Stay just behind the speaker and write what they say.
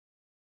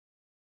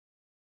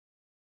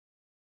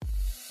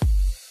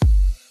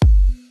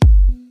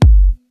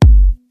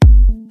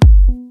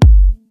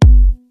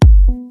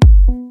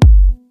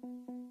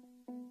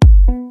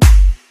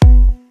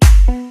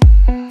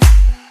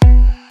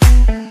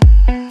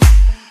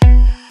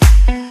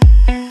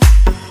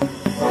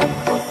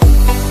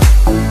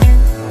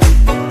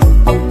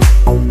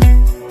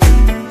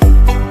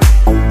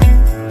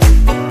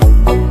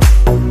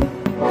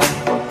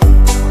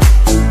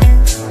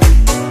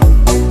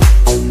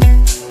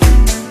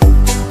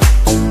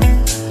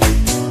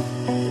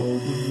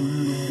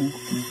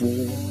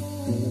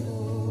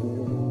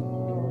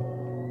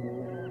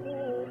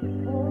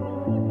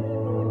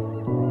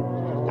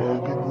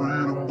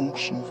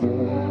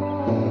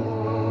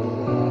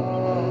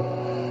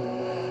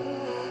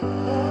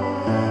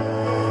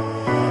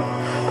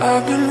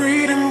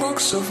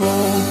books of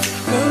old,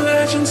 the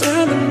legends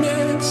and the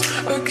myths,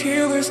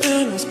 Achilles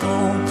and his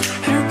bow,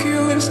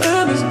 Hercules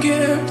and his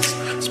gifts,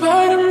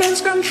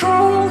 Spider-Man's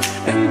control,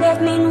 and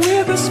Batman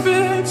with his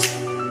fits.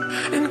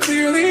 And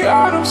clearly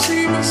I don't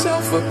see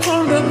myself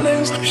upon that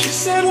list. She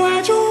said,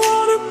 where'd you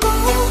wanna go?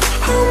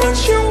 How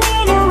much you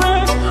wanna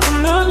rest?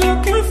 I'm not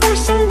looking for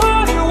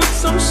somebody with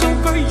some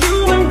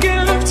superhuman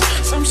gifts,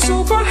 some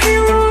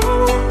superhero,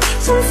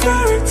 some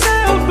fairy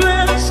tale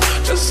bliss,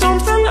 just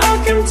something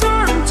I can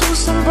turn to,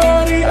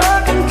 somebody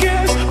I can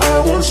kiss. I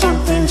want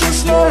something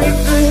just like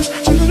this.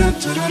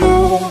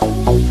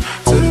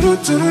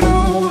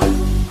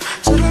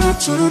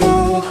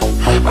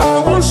 I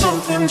want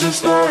something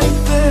just like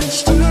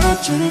this.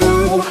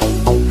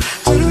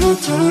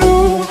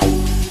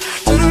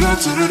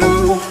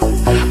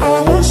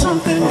 I want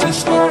something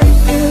just like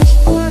this.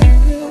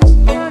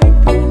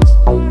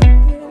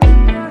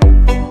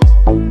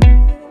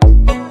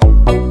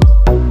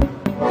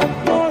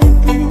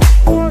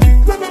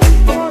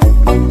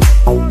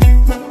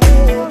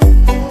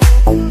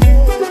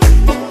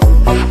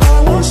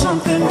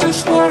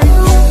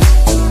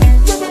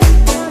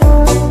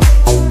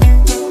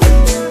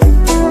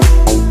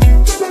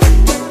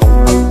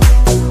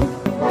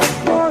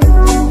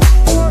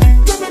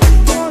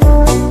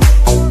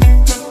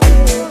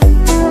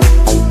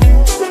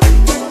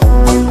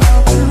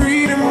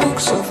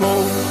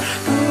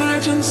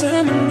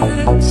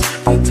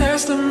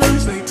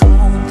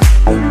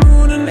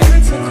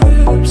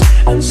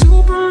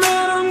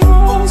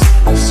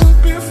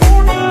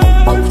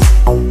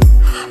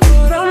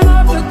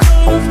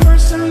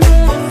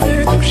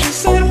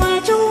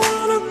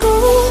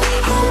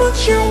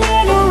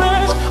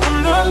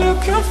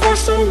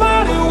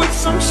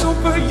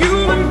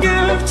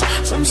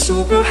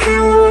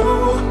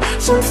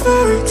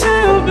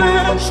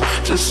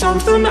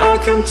 Something I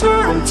can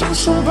turn to,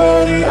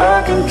 somebody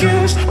I can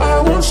kiss.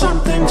 I want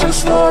something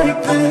just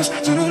like this.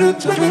 I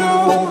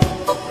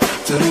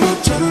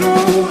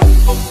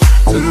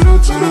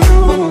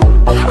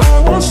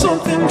want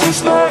something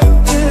just like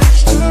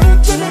this. I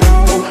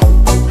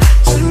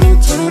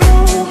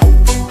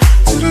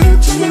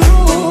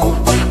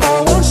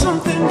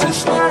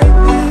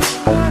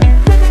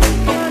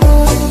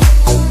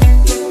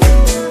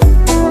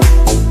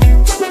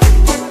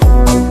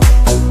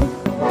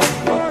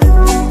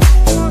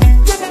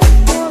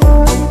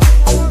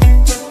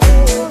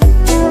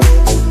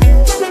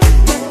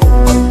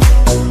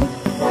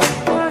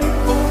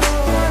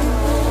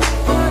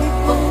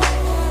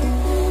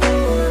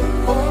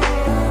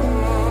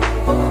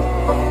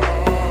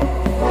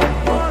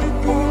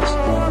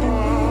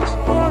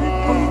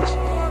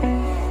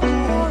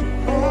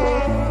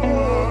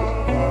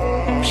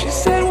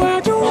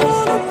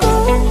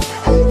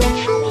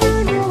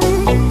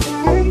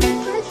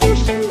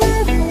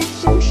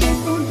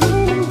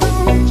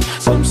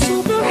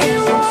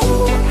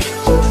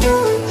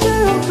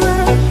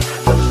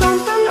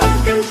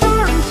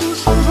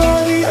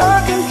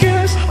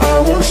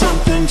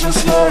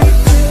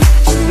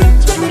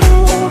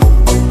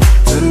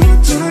want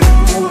something just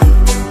like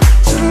this.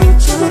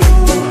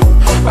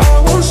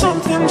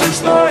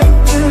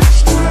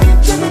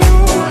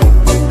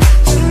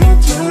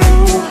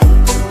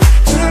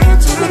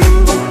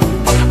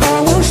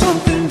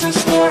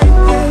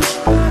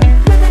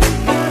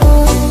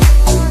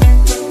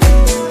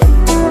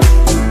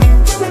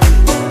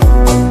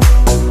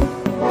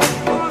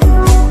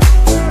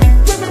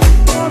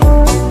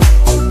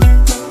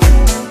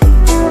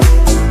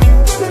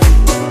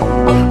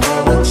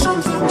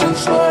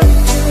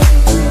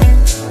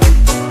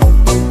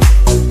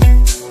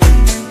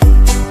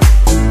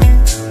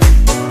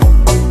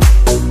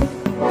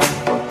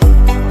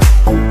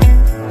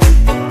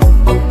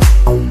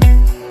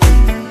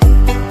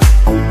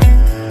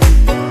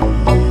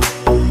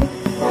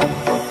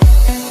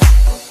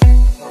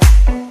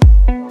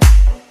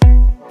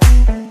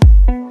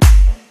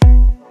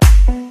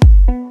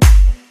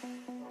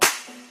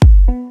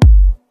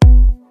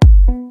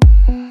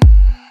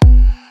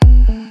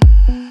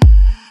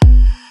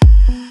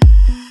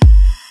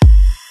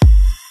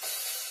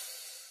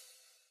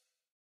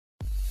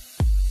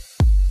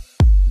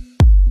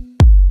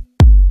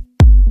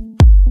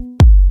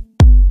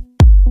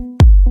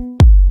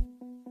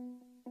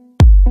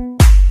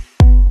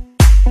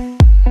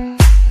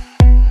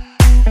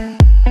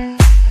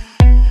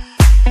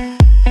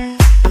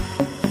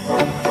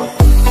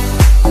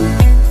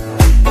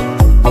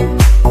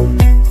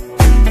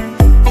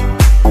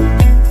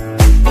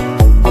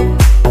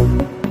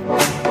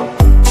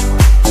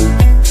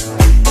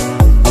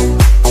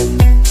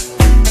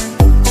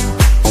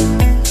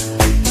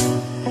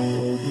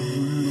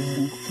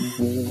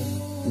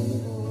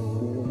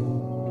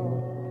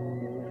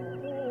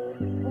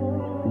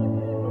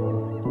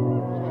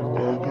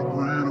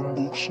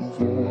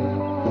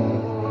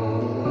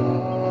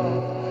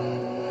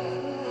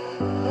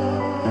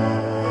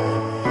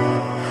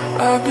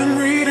 I've been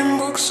reading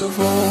books of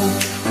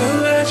old,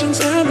 the legends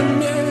and the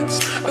myths,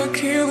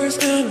 Achilles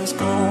and his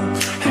bow,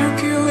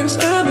 Hercules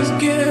and his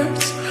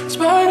gifts,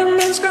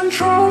 Spider-Man's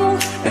control,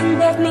 and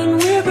Batman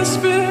with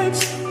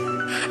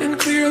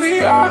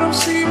don't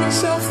see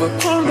myself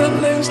upon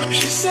that list.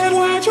 She said,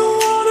 where'd you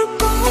wanna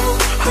go?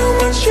 How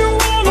much you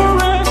wanna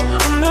rest?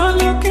 I'm not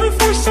looking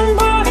for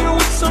somebody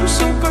with some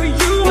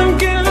superhuman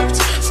gifts,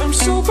 some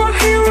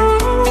superhero,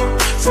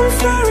 some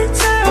fairy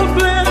tale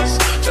bliss.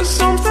 Just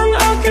something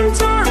I can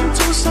turn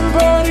to,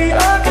 somebody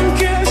I can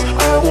kiss.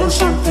 I want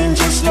something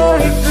just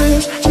like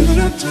this.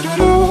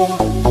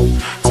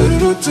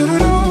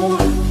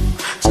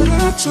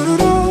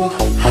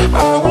 I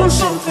want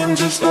something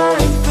just like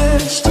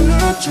this.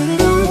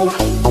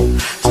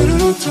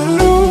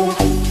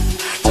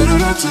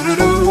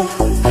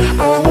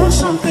 I want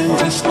something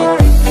just like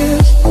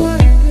this.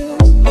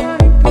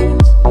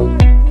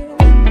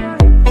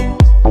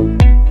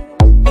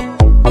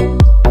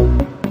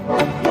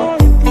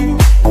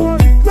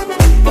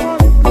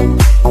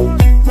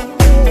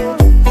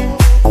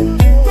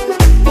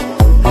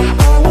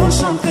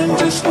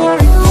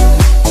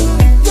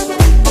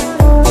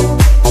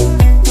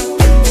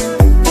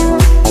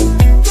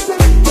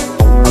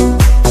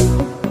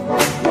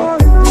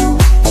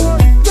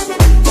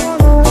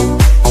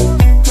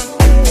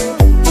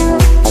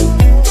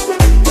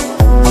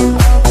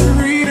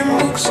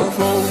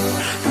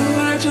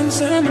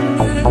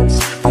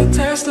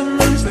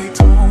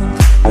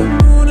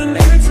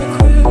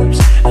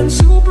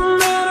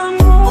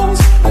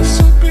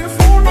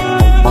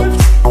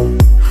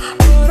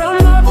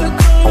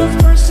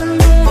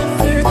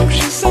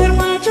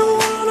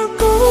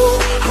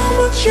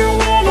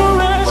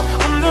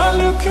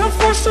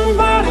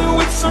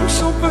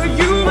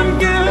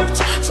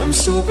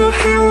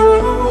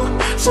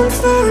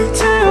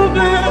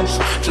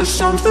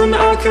 Something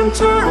I can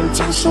turn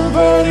to,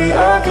 somebody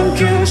I can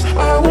kiss.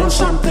 I want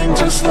something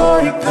just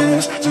like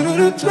this.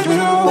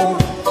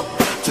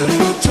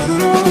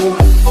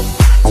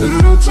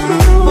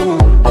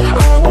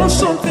 I want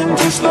something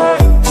just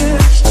like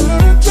this.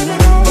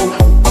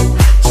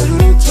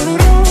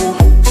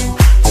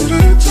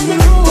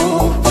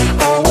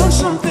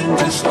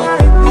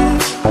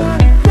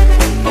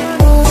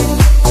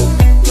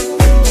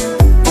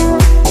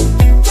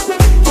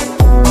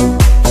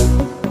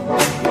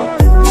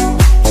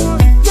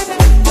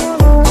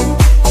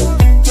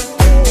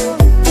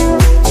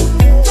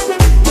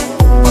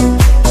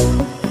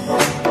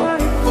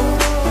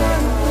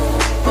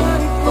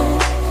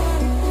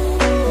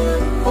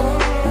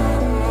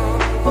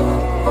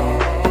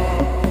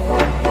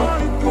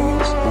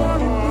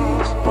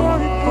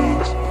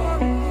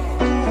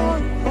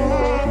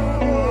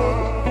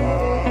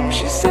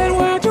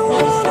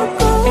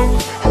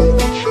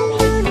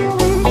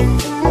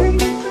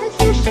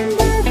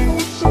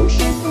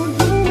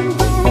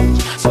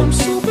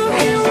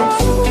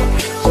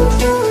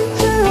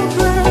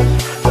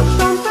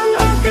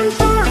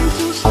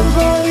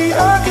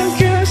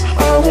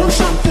 I want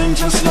something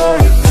just like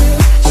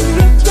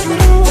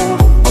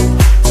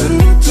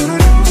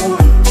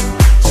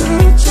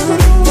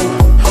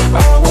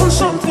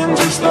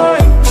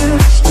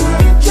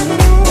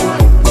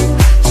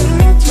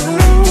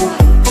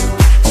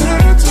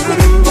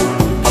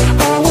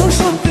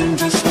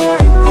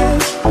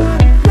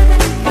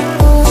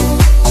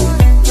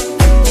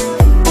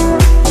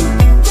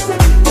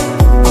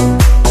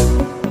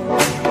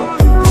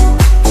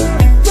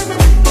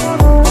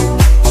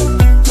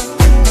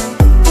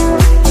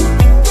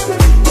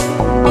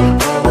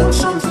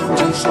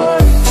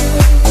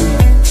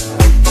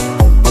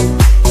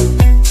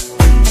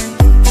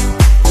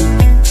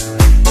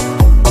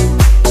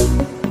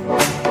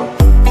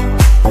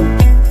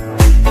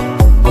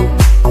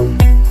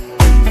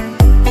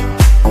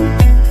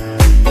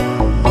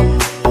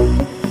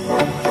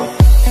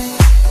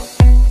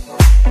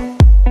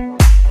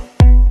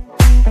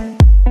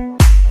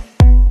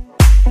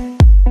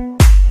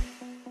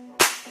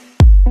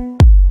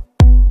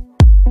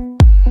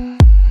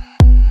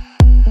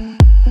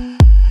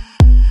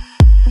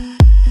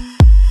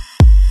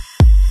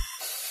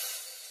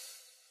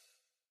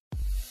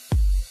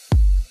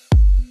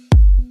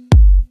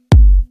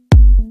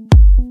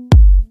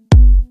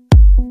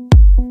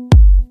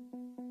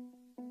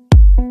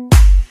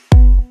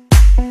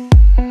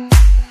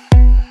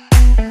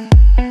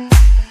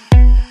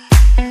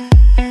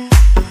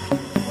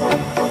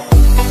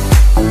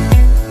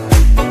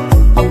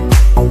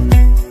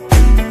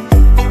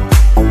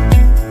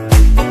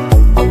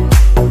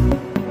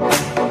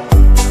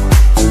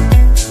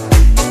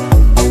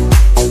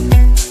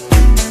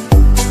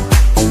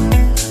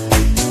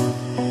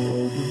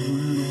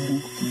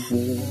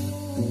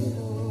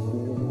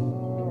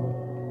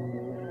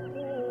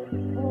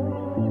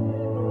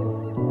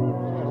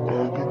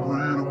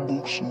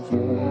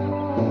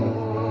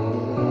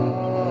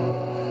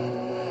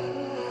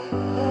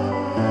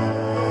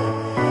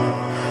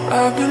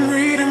I've been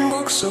reading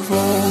books of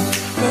old,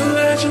 the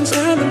legends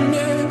and the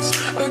myths,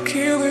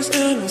 Achilles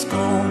and his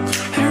gold,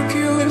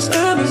 Hercules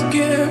and his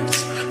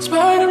gifts,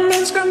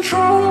 Spider-Man's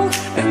control,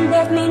 and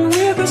Batman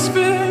with his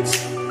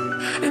fits.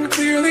 And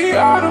clearly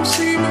I don't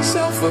see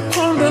myself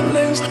upon that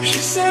list. She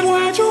said,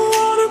 where'd you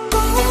wanna go?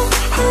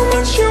 How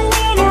much you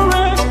wanna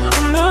rest?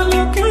 I'm not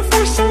looking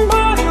for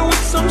somebody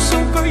with some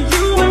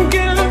superhuman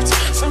gifts,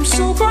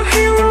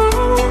 superhero,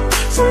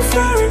 some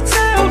fairy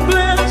tale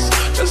bliss,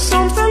 just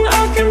something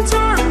I can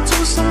turn to,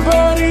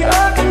 somebody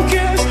I can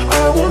kiss.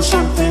 I want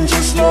something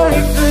just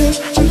like this.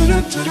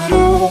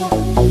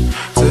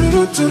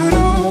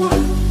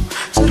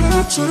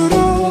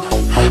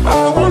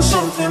 I want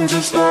something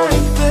just like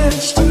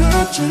this.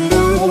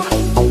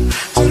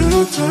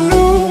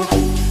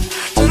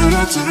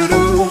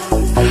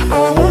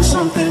 I want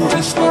something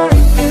just like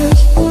this.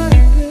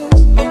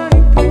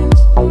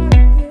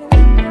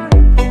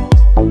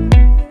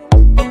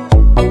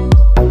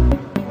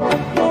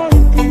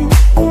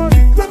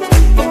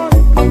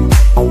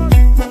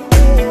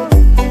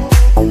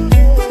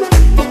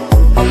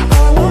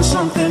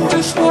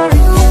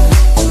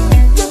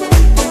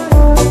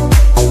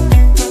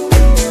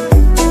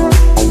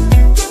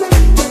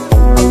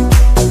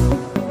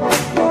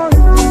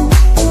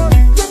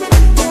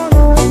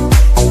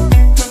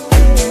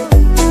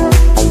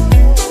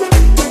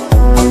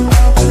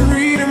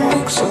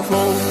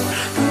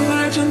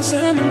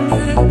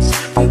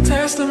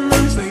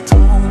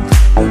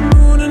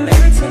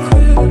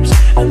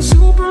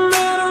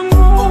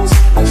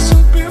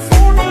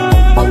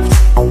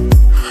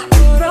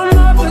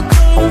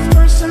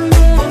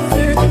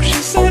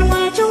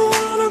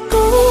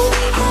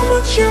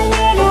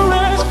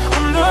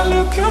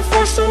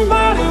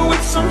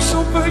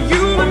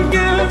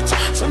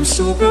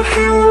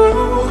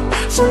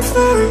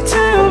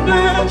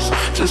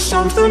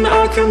 Something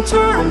I can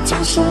turn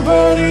to,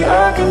 somebody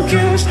I can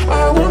kiss.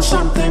 I want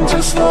something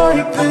just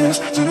like this.